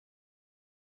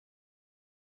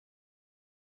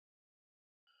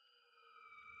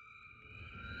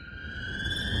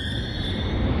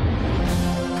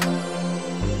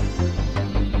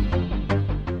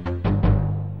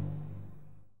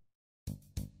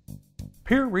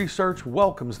Pieresearch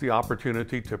welcomes the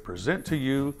opportunity to present to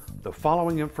you the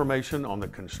following information on the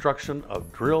construction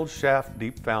of drilled shaft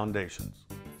deep foundations.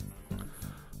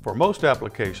 For most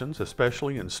applications,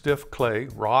 especially in stiff clay,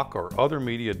 rock, or other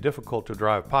media difficult to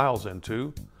drive piles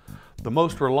into, the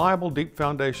most reliable deep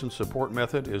foundation support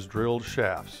method is drilled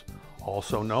shafts,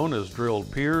 also known as drilled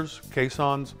piers,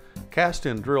 caissons,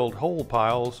 cast-in drilled hole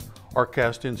piles, or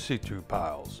cast-in situ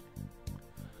piles.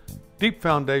 Deep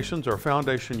foundations are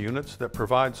foundation units that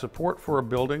provide support for a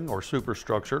building or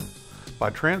superstructure by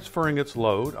transferring its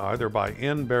load, either by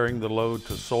bearing the load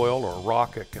to soil or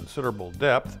rock at considerable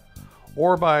depth,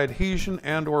 or by adhesion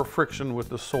and/or friction with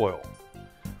the soil.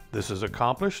 This is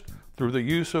accomplished through the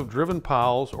use of driven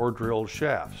piles or drilled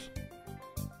shafts.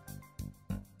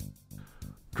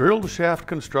 Drilled shaft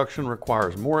construction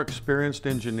requires more experienced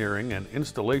engineering and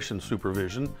installation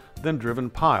supervision than driven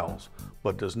piles,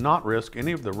 but does not risk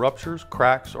any of the ruptures,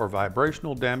 cracks, or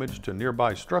vibrational damage to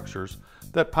nearby structures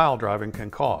that pile driving can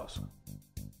cause.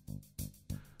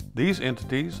 These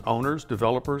entities, owners,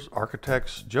 developers,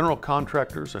 architects, general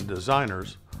contractors, and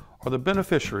designers are the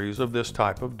beneficiaries of this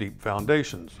type of deep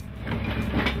foundations.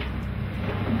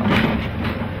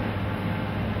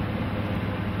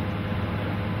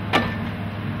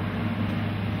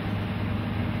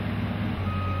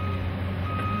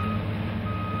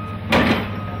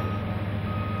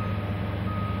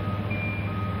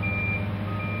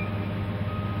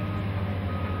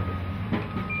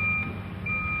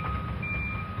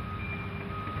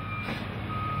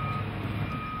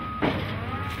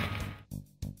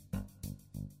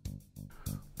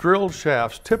 Drilled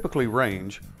shafts typically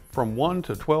range from 1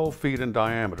 to 12 feet in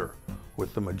diameter,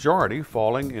 with the majority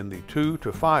falling in the 2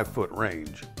 to 5 foot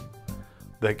range.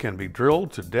 They can be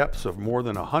drilled to depths of more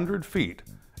than 100 feet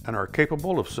and are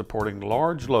capable of supporting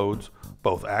large loads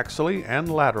both axially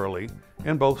and laterally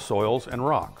in both soils and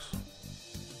rocks.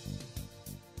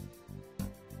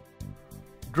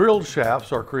 Drilled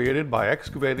shafts are created by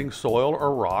excavating soil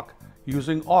or rock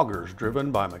using augers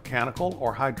driven by mechanical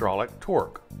or hydraulic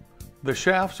torque. The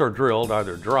shafts are drilled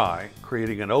either dry,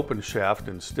 creating an open shaft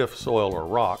in stiff soil or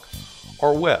rock,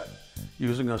 or wet,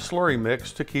 using a slurry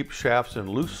mix to keep shafts in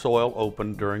loose soil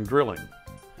open during drilling.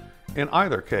 In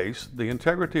either case, the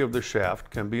integrity of the shaft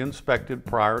can be inspected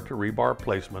prior to rebar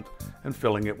placement and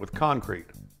filling it with concrete.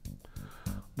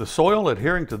 The soil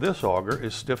adhering to this auger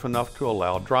is stiff enough to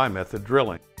allow dry method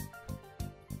drilling.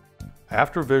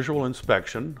 After visual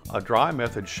inspection, a dry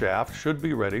method shaft should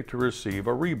be ready to receive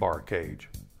a rebar cage.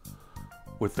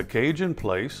 With the cage in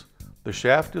place, the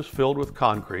shaft is filled with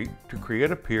concrete to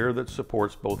create a pier that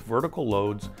supports both vertical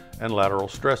loads and lateral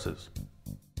stresses.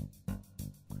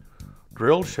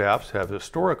 Drilled shafts have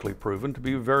historically proven to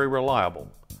be very reliable.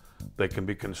 They can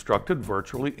be constructed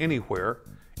virtually anywhere,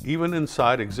 even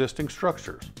inside existing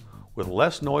structures, with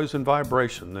less noise and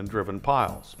vibration than driven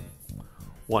piles.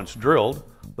 Once drilled,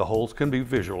 the holes can be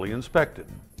visually inspected.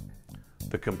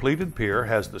 The completed pier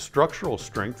has the structural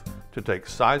strength to take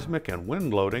seismic and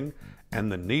wind loading, and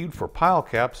the need for pile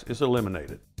caps is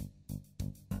eliminated.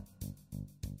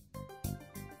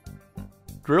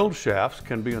 Drilled shafts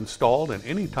can be installed in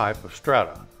any type of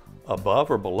strata, above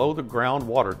or below the ground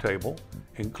water table,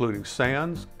 including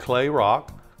sands, clay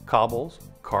rock, cobbles,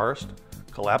 karst,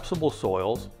 collapsible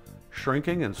soils,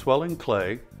 shrinking and swelling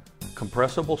clay,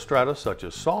 compressible strata such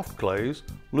as soft clays,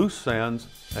 loose sands,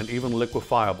 and even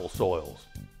liquefiable soils.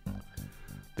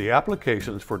 The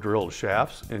applications for drilled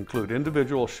shafts include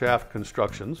individual shaft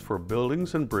constructions for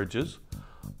buildings and bridges,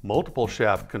 multiple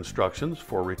shaft constructions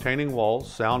for retaining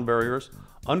walls, sound barriers,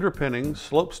 underpinnings,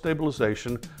 slope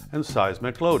stabilization, and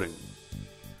seismic loading.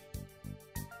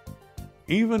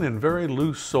 Even in very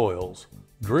loose soils,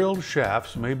 drilled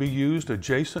shafts may be used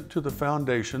adjacent to the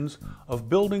foundations of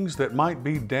buildings that might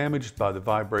be damaged by the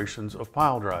vibrations of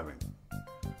pile driving.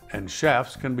 And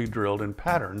shafts can be drilled in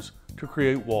patterns to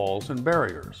create walls and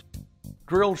barriers.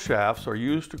 Drilled shafts are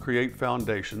used to create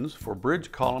foundations for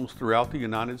bridge columns throughout the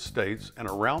United States and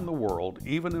around the world,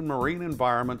 even in marine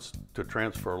environments, to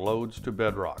transfer loads to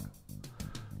bedrock.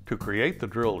 To create the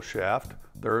drilled shaft,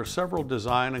 there are several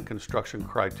design and construction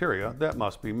criteria that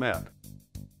must be met.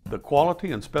 The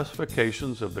quality and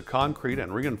specifications of the concrete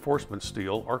and reinforcement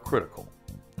steel are critical.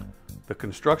 The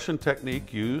construction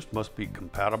technique used must be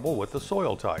compatible with the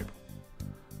soil type.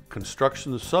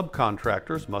 Construction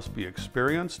subcontractors must be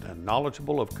experienced and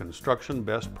knowledgeable of construction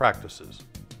best practices.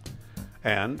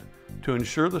 And, to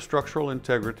ensure the structural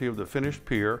integrity of the finished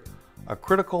pier, a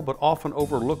critical but often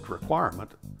overlooked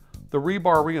requirement, the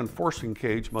rebar reinforcing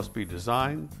cage must be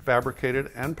designed,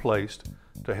 fabricated, and placed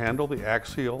to handle the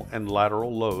axial and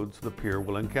lateral loads the pier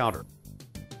will encounter.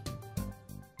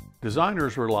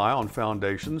 Designers rely on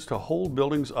foundations to hold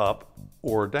buildings up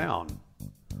or down.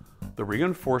 The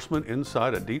reinforcement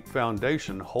inside a deep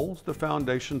foundation holds the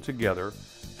foundation together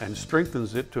and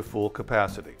strengthens it to full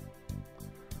capacity.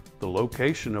 The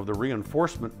location of the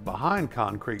reinforcement behind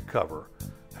concrete cover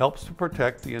helps to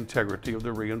protect the integrity of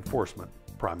the reinforcement,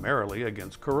 primarily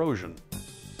against corrosion.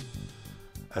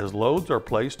 As loads are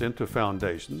placed into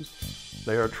foundations,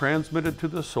 they are transmitted to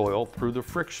the soil through the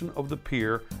friction of the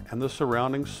pier and the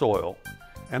surrounding soil,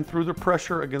 and through the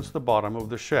pressure against the bottom of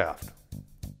the shaft.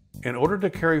 In order to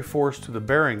carry force to the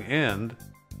bearing end,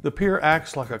 the pier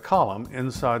acts like a column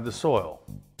inside the soil.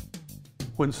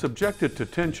 When subjected to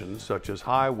tension, such as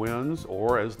high winds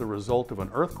or as the result of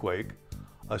an earthquake,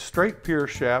 a straight pier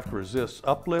shaft resists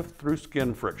uplift through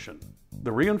skin friction.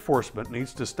 The reinforcement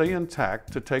needs to stay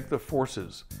intact to take the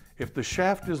forces. If the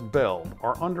shaft is belled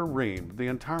or under-reamed, the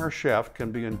entire shaft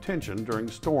can be in tension during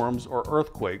storms or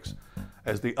earthquakes,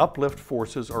 as the uplift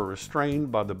forces are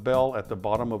restrained by the bell at the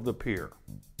bottom of the pier.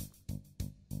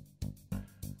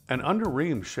 An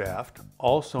under-reamed shaft,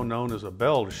 also known as a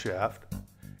belled shaft,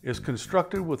 is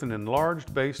constructed with an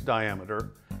enlarged base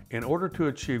diameter in order to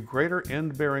achieve greater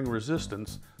end-bearing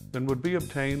resistance than would be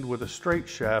obtained with a straight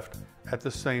shaft at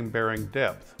the same bearing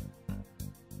depth.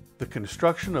 The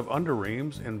construction of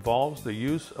under-reams involves the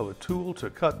use of a tool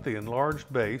to cut the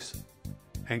enlarged base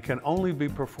and can only be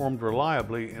performed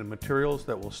reliably in materials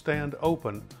that will stand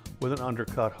open with an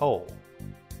undercut hole.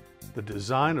 The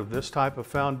design of this type of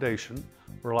foundation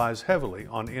relies heavily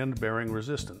on end-bearing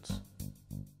resistance.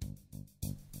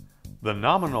 The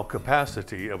nominal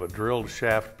capacity of a drilled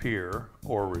shaft pier,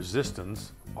 or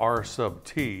resistance, R sub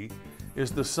T,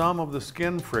 is the sum of the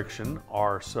skin friction,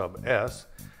 R sub S,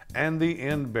 and the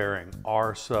end bearing,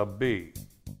 R sub B.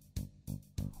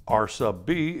 R sub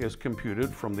B is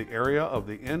computed from the area of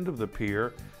the end of the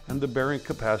pier and the bearing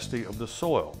capacity of the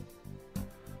soil.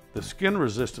 The skin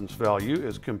resistance value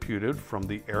is computed from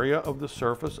the area of the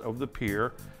surface of the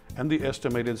pier and the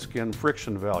estimated skin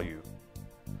friction value.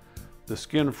 The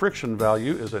skin friction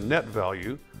value is a net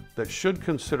value that should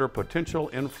consider potential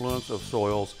influence of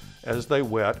soils as they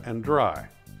wet and dry.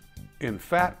 In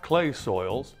fat clay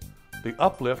soils, the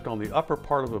uplift on the upper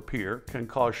part of a pier can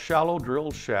cause shallow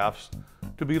drilled shafts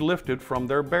to be lifted from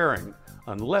their bearing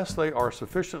unless they are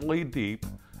sufficiently deep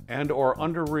and/or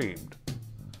under-reamed.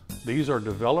 These are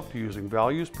developed using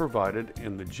values provided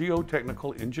in the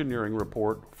geotechnical engineering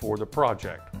report for the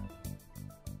project.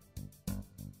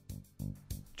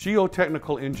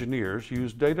 Geotechnical engineers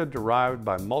use data derived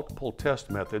by multiple test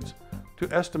methods to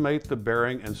estimate the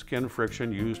bearing and skin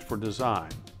friction used for design.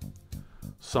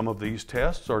 Some of these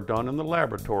tests are done in the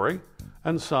laboratory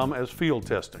and some as field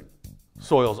testing.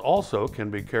 Soils also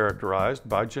can be characterized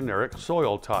by generic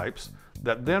soil types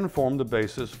that then form the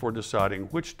basis for deciding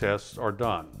which tests are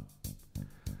done.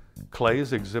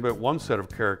 Clays exhibit one set of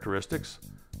characteristics,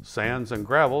 sands and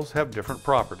gravels have different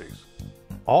properties.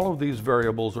 All of these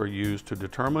variables are used to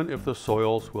determine if the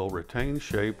soils will retain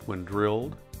shape when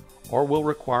drilled or will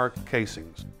require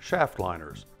casings, shaft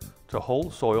liners, to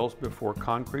hold soils before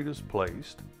concrete is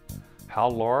placed, how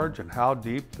large and how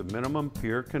deep the minimum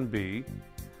pier can be,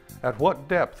 at what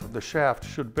depth the shaft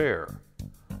should bear,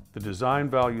 the design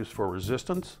values for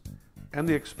resistance, and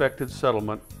the expected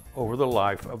settlement over the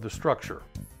life of the structure.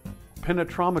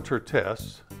 Penetrometer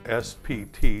tests,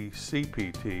 SPT,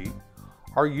 CPT,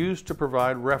 are used to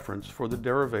provide reference for the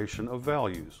derivation of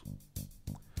values.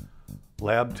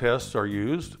 Lab tests are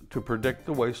used to predict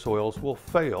the way soils will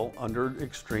fail under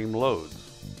extreme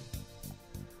loads.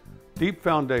 Deep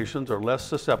foundations are less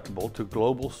susceptible to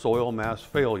global soil mass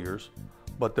failures,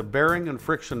 but the bearing and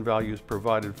friction values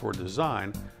provided for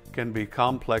design can be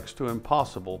complex to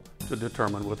impossible to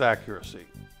determine with accuracy.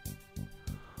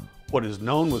 What is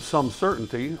known with some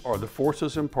certainty are the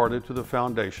forces imparted to the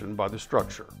foundation by the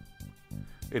structure.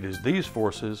 It is these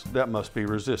forces that must be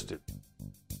resisted.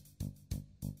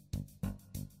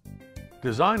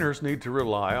 Designers need to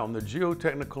rely on the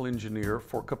geotechnical engineer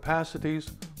for capacities,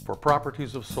 for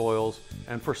properties of soils,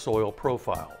 and for soil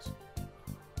profiles.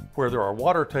 Where there are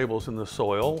water tables in the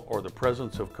soil or the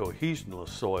presence of cohesionless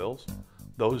soils,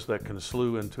 those that can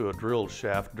slough into a drilled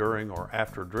shaft during or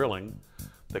after drilling,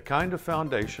 the kind of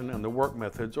foundation and the work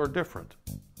methods are different.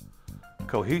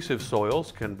 Cohesive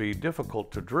soils can be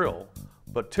difficult to drill,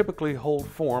 but typically hold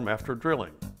form after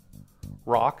drilling.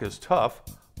 Rock is tough,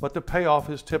 but the payoff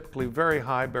is typically very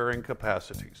high bearing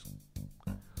capacities.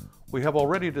 We have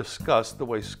already discussed the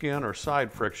way skin or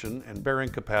side friction and bearing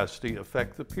capacity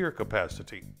affect the pier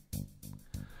capacity.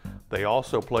 They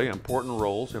also play important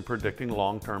roles in predicting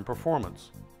long-term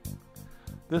performance.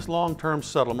 This long-term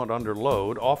settlement under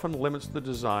load often limits the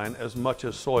design as much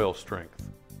as soil strength.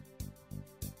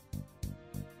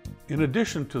 In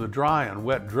addition to the dry and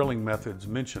wet drilling methods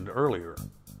mentioned earlier,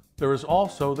 there is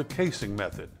also the casing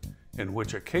method, in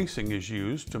which a casing is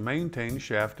used to maintain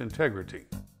shaft integrity.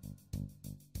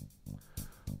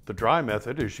 The dry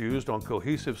method is used on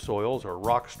cohesive soils or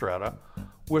rock strata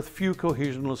with few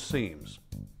cohesionless seams.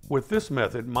 With this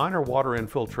method, minor water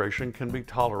infiltration can be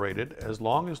tolerated as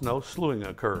long as no sloughing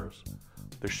occurs.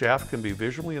 The shaft can be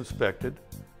visually inspected,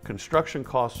 construction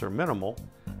costs are minimal,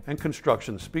 and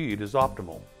construction speed is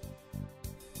optimal.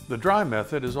 The dry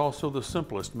method is also the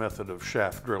simplest method of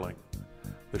shaft drilling.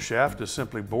 The shaft is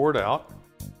simply bored out,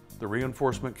 the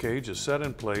reinforcement cage is set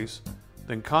in place,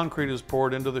 then concrete is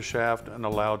poured into the shaft and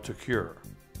allowed to cure.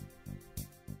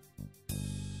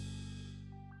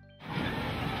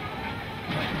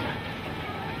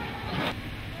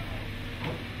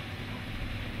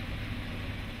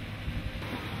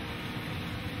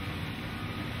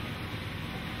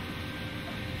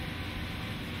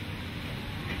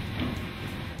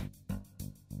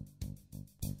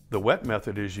 The wet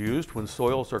method is used when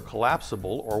soils are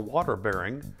collapsible or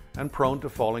water-bearing and prone to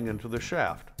falling into the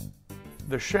shaft.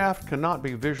 The shaft cannot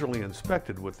be visually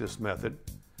inspected with this method,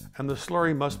 and the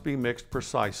slurry must be mixed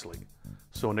precisely,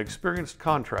 so an experienced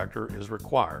contractor is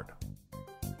required.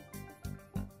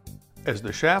 As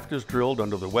the shaft is drilled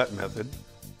under the wet method,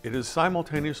 it is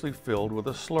simultaneously filled with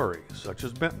a slurry, such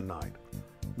as bentonite,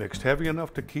 mixed heavy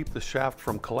enough to keep the shaft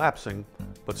from collapsing,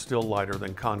 but still lighter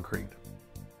than concrete.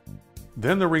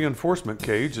 Then the reinforcement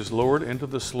cage is lowered into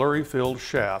the slurry-filled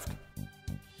shaft.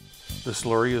 The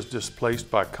slurry is displaced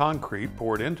by concrete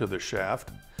poured into the shaft,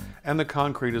 and the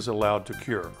concrete is allowed to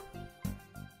cure.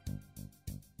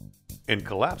 In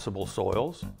collapsible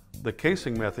soils, the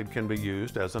casing method can be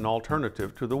used as an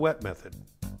alternative to the wet method.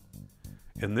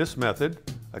 In this method,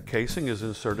 a casing is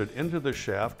inserted into the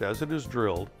shaft as it is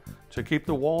drilled to keep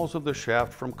the walls of the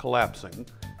shaft from collapsing,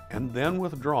 and then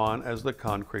withdrawn as the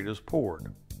concrete is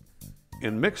poured.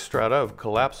 In mixed strata of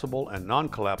collapsible and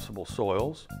non-collapsible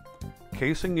soils,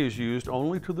 casing is used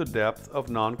only to the depth of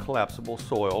non-collapsible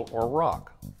soil or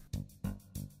rock.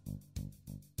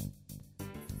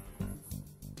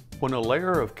 When a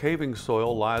layer of caving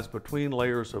soil lies between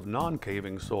layers of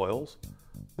non-caving soils,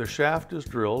 the shaft is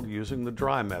drilled using the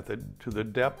dry method to the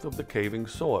depth of the caving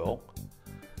soil.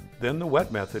 Then the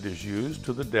wet method is used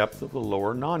to the depth of the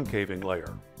lower non-caving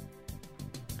layer.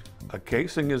 A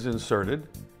casing is inserted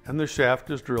and the shaft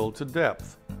is drilled to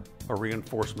depth. A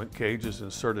reinforcement cage is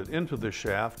inserted into the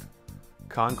shaft,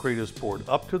 concrete is poured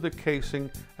up to the casing,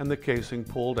 and the casing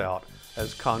pulled out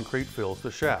as concrete fills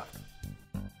the shaft.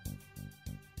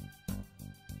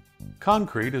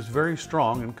 Concrete is very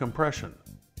strong in compression.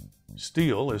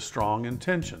 Steel is strong in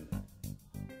tension.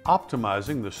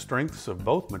 Optimizing the strengths of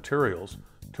both materials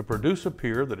to produce a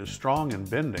pier that is strong in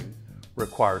bending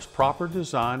requires proper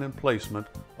design and placement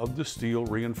of the steel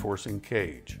reinforcing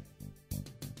cage.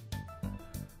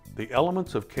 The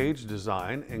elements of cage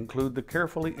design include the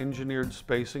carefully engineered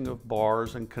spacing of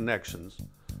bars and connections,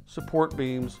 support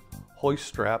beams, hoist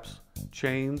straps,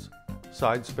 chains,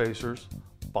 side spacers,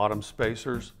 bottom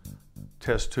spacers,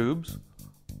 test tubes,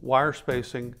 wire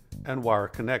spacing, and wire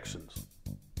connections.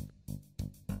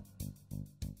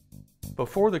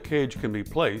 Before the cage can be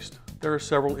placed, there are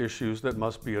several issues that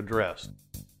must be addressed.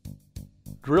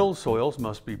 Drilled soils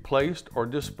must be placed or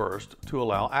dispersed to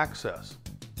allow access.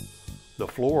 The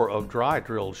floor of dry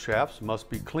drilled shafts must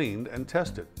be cleaned and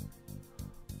tested.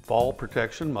 Fall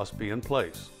protection must be in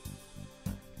place.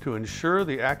 To ensure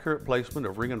the accurate placement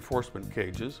of reinforcement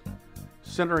cages,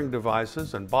 centering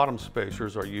devices and bottom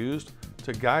spacers are used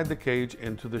to guide the cage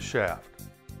into the shaft.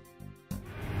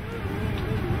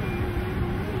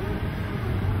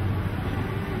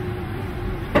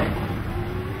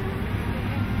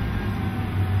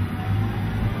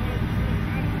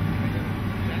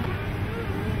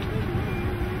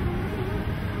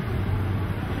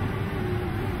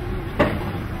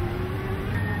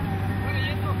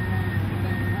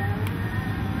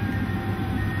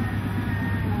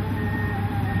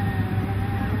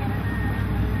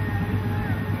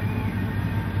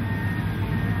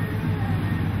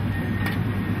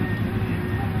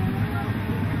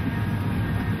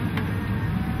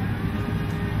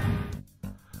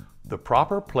 The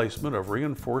proper placement of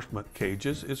reinforcement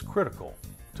cages is critical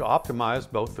to optimize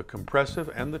both the compressive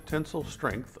and the tensile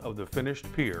strength of the finished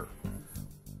pier.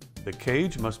 The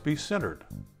cage must be centered.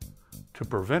 To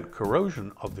prevent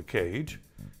corrosion of the cage,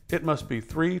 it must be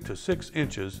 3 to 6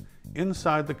 inches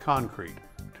inside the concrete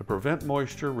to prevent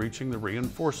moisture reaching the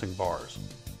reinforcing bars.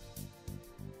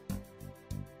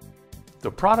 The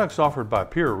products offered by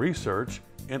Pieresearch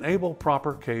enable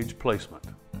proper cage placement.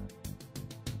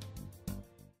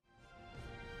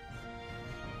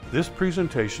 This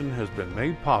presentation has been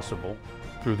made possible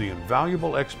through the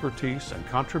invaluable expertise and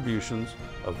contributions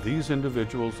of these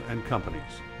individuals and companies.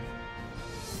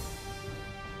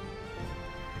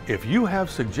 If you have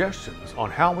suggestions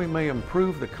on how we may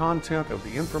improve the content of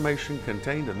the information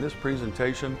contained in this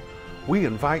presentation, we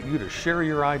invite you to share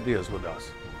your ideas with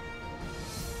us.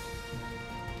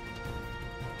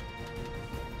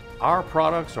 Our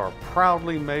products are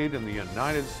proudly made in the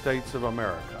United States of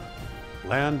America,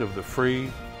 land of the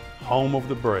free, home of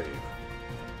the brave.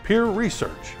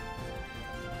 Pieresearch.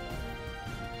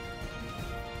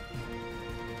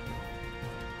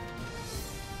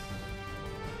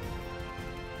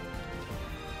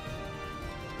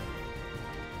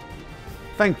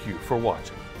 Thank you for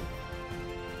watching.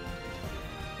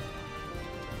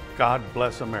 God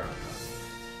bless America.